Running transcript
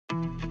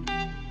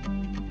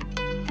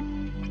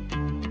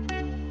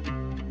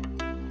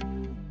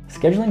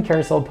Scheduling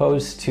carousel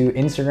posts to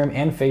Instagram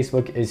and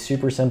Facebook is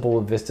super simple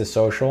with Vista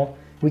Social.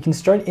 We can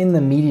start in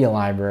the media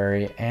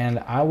library, and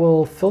I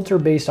will filter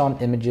based on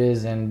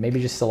images and maybe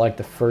just select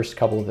the first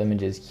couple of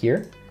images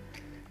here.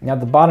 Now at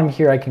the bottom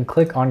here, I can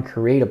click on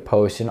create a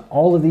post, and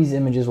all of these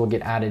images will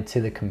get added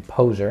to the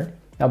composer.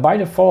 Now by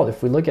default,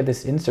 if we look at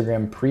this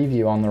Instagram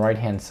preview on the right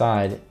hand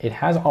side, it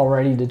has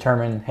already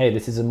determined, hey,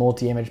 this is a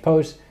multi-image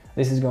post.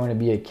 This is going to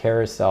be a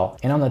carousel.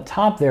 And on the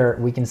top there,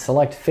 we can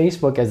select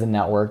Facebook as a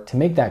network to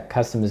make that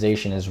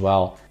customization as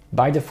well.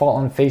 By default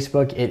on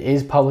Facebook, it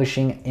is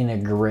publishing in a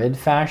grid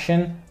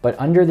fashion, but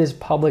under this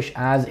publish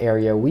as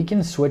area, we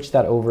can switch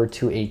that over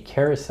to a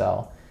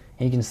carousel,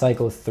 and you can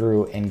cycle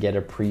through and get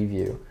a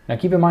preview. Now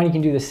keep in mind, you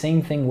can do the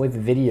same thing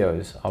with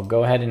videos. I'll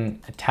go ahead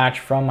and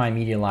attach from my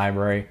media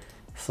library,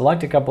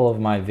 select a couple of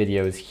my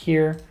videos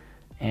here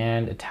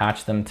and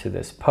attach them to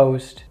this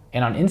post.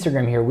 And on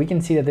Instagram here, we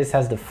can see that this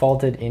has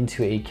defaulted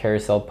into a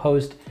carousel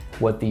post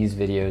with these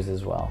videos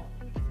as well.